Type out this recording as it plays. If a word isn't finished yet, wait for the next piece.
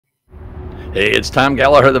Hey, it's Tom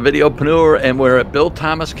Gallagher, the Videopreneur, and we're at Bill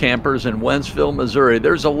Thomas Campers in Wentzville, Missouri.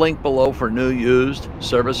 There's a link below for new, used,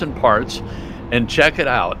 service, and parts. And check it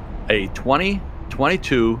out, a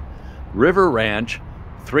 2022 River Ranch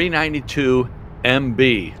 392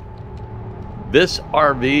 MB. This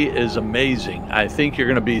RV is amazing. I think you're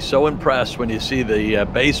going to be so impressed when you see the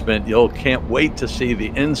basement. You can't wait to see the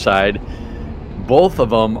inside. Both of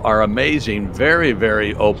them are amazing, very,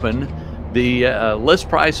 very open. The list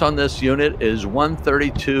price on this unit is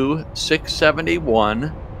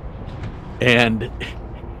 $132,671, and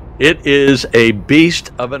it is a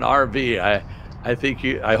beast of an RV. I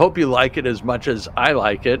hope you like it as much as I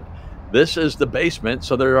like it. This is the basement,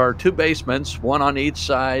 so there are two basements, one on each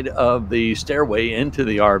side of the stairway into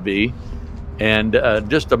the RV, and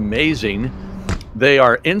just amazing. They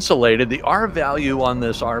are insulated. The R value on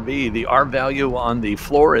this RV, the R value on the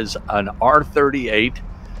floor is an R38.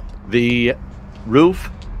 The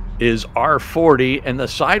roof is R40, and the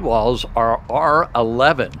sidewalls are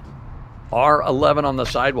R11. R11 on the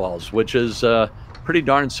sidewalls, which is pretty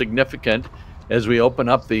darn significant. As we open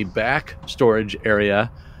up the back storage area,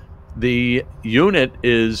 the unit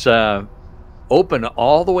is open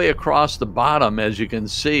all the way across the bottom, as you can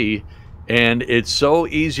see, and it's so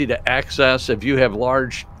easy to access. If you have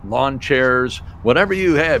large lawn chairs, whatever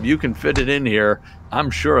you have, you can fit it in here. I'm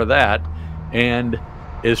sure of that. And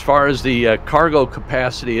as far as the cargo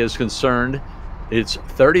capacity is concerned, it's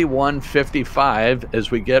 3155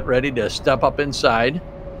 as we get ready to step up inside.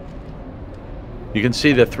 You can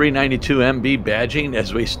see the 392 MB badging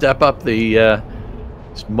as we step up the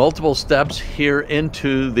multiple steps here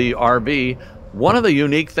into the RV. One of the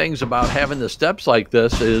unique things about having the steps like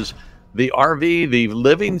this is the RV, the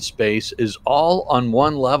living space, is all on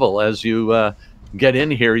one level. As you get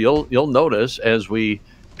in here, you'll notice as we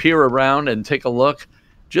peer around and take a look,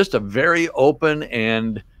 just a very open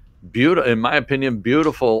and beautiful, in my opinion,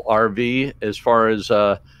 beautiful RV as far as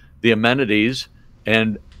the amenities,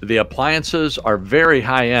 and the appliances are very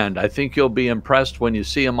high end. I think you'll be impressed when you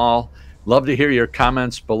see them all. Love to hear your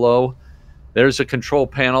comments below. There's a control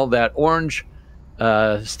panel. That orange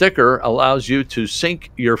sticker allows you to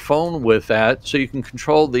sync your phone with that, so you can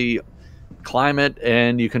control the climate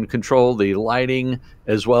and you can control the lighting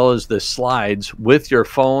as well as the slides with your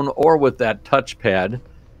phone or with that touchpad.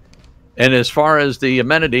 And as far as the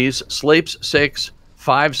amenities, sleeps 6,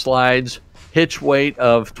 5 slides, hitch weight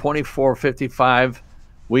of 2455.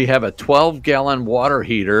 We have a 12-gallon water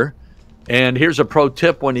heater. And here's a pro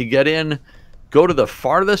tip: when you get in, go to the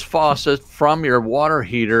farthest faucet from your water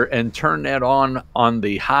heater and turn that on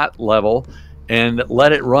the hot level and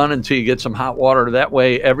let it run until you get some hot water. That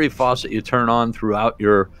way, every faucet you turn on throughout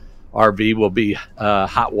your RV will be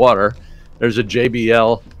hot water. There's a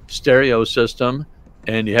JBL stereo system,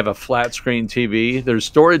 and you have a flat screen TV. There's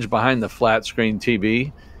storage behind the flat screen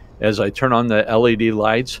TV as I turn on the LED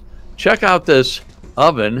lights. Check out this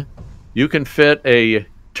oven. You can fit a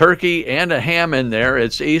turkey and a ham in there.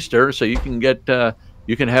 It's Easter, so you can get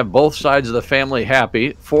you can have both sides of the family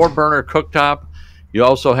happy. 4-burner cooktop. You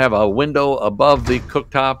also have a window above the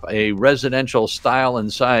cooktop, a residential style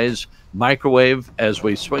and size microwave as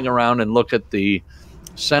we swing around and look at the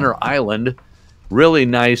center island. Really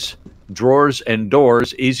nice drawers and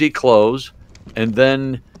doors, easy close. And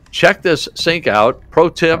then check this sink out. Pro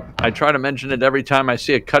tip, I try to mention it every time I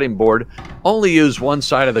see a cutting board. Only use one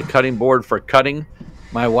side of the cutting board for cutting.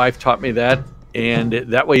 My wife taught me that, and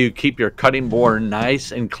that way you keep your cutting board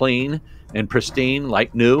nice and clean and pristine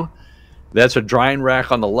like new. That's a drying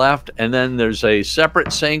rack on the left, and then there's a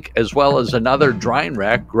separate sink as well as another drying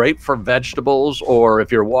rack, great for vegetables, or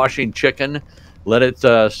if you're washing chicken, let it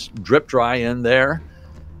drip dry in there.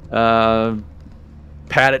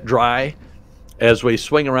 Pat it dry. As we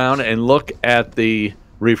swing around and look at the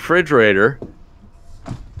refrigerator,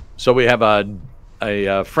 so we have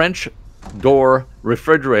a French door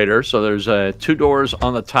refrigerator. So there's 2 doors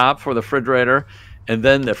on the top for the refrigerator, and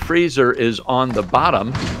then the freezer is on the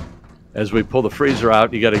bottom. As we pull the freezer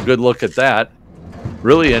out, you get a good look at that.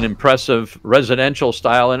 Really an impressive residential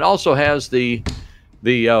style, and also has the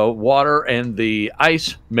water and the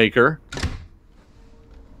ice maker.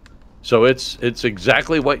 So it's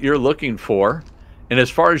exactly what you're looking for. And as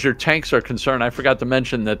far as your tanks are concerned, I forgot to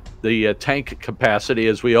mention that the tank capacity,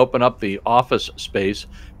 as we open up the office space,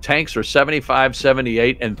 tanks are 75,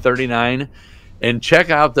 78, and 39. And check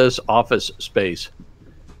out this office space.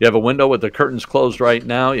 You have a window with the curtains closed right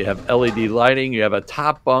now. You have LED lighting. You have a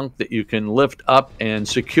top bunk that you can lift up and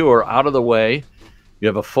secure out of the way. You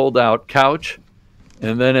have a fold-out couch.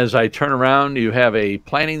 And then as I turn around, you have a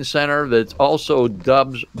planning center that also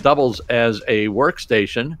doubles as a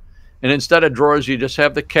workstation. And instead of drawers, you just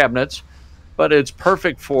have the cabinets. but it's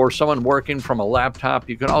perfect for someone working from a laptop.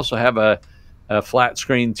 You can also have a flat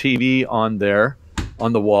screen TV on there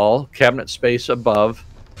on the wall, cabinet space above.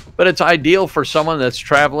 But it's ideal for someone that's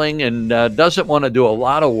traveling and doesn't want to do a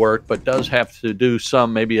lot of work, but does have to do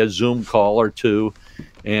some, maybe a Zoom call or two,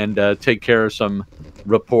 and take care of some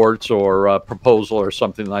reports or proposal or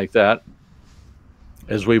something like that.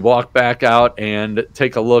 As we walk back out and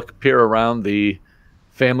take a look, peer around the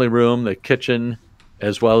family room, the kitchen,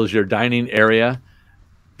 as well as your dining area.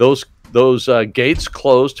 Those gates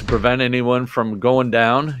closed to prevent anyone from going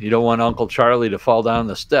down. You don't want Uncle Charlie to fall down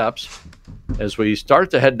the steps. As we start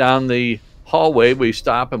to head down the hallway, we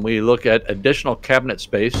stop and we look at additional cabinet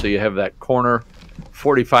space. So you have that corner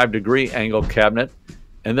 45-degree angle cabinet.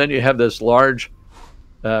 And then you have this large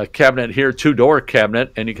cabinet here, two-door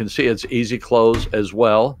cabinet, and you can see it's easy close as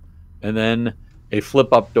well. And then a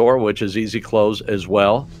flip-up door, which is easy close as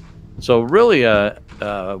well. So really a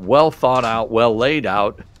well thought out, well laid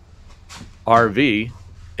out RV.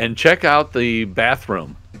 And check out the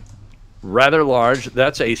bathroom. Rather large.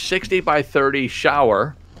 That's a 60 by 30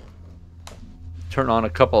 shower. Turn on a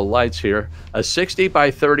couple of lights here. A 60 by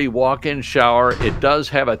 30 walk-in shower. It does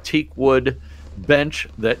have a teak wood bench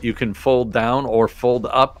that you can fold down or fold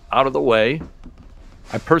up out of the way.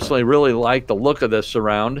 I personally really like the look of this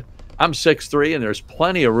surround. I'm 6'3", and there's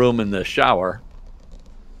plenty of room in this shower.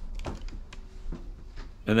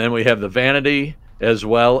 And then we have the vanity as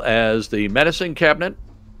well as the medicine cabinet.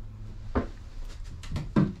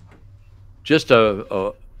 Just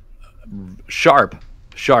a sharp,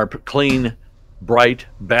 clean, bright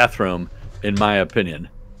bathroom, in my opinion.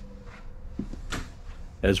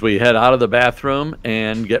 As we head out of the bathroom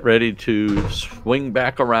and get ready to swing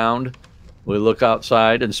back around, we look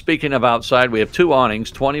outside. And speaking of outside, we have two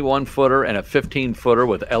awnings, 21-footer and a 15-footer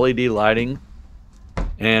with LED lighting.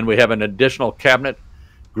 And we have an additional cabinet.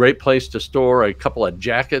 Great place to store a couple of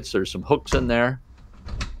jackets. There's some hooks in there.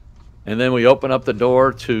 And then we open up the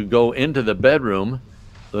door to go into the bedroom.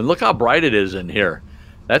 And look how bright it is in here.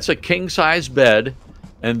 That's a king-size bed.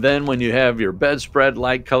 And then when you have your bedspread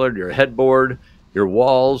light-colored, your headboard, your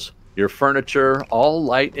walls, your furniture, all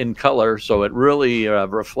light in color, so it really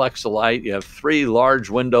reflects the light. You have three large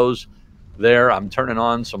windows there. I'm turning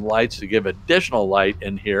on some lights to give additional light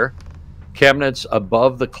in here. Cabinets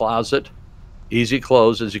above the closet. Easy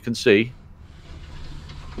close, as you can see.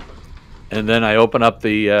 And then I open up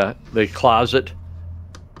the closet,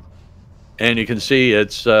 and you can see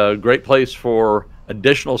it's a great place for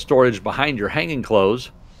additional storage behind your hanging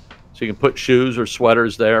clothes. So you can put shoes or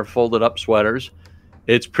sweaters there, folded up sweaters.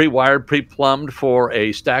 It's pre-wired, pre-plumbed for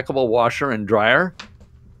a stackable washer and dryer.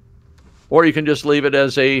 Or you can just leave it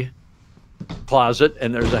as a closet,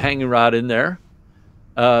 and there's a hanging rod in there.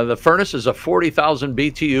 The furnace is a 40,000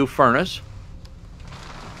 BTU furnace.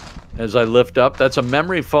 As I lift up, that's a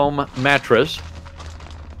memory foam mattress.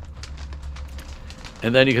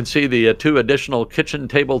 And then you can see the two additional kitchen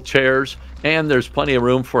table chairs, and there's plenty of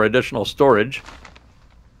room for additional storage.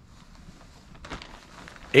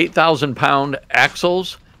 8,000-pound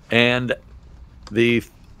axles, and the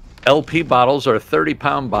LP bottles are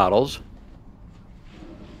 30-pound bottles.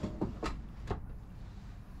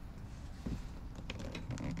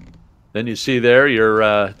 Then you see there your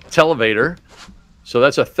televator. So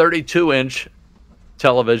that's a 32-inch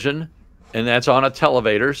television, and that's on a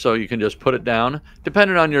televator, so you can just put it down.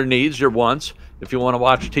 Depending on your needs, your wants. If you want to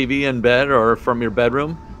watch TV in bed or from your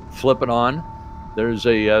bedroom, flip it on. There's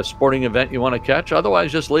a sporting event you want to catch.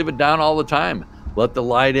 Otherwise, just leave it down all the time. Let the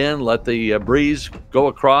light in, let the breeze go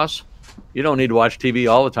across. You don't need to watch TV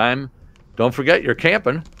all the time. Don't forget you're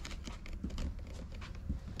camping.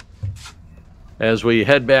 As we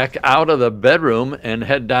head back out of the bedroom and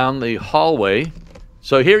head down the hallway.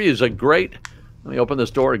 So here is a great, let me open this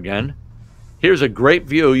door again. Here's a great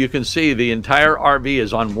view. You can see the entire RV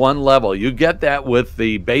is on one level. You get that with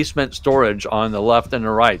the basement storage on the left and the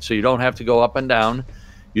right, so you don't have to go up and down.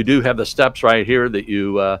 You do have the steps right here that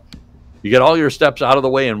you get all your steps out of the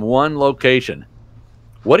way in one location.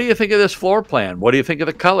 What do you think of this floor plan? What do you think of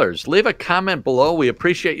the colors? Leave a comment below. We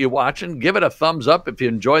appreciate you watching. Give it a thumbs up if you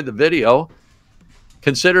enjoyed the video.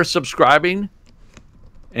 Consider subscribing,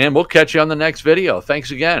 and we'll catch you on the next video.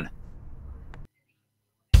 Thanks again.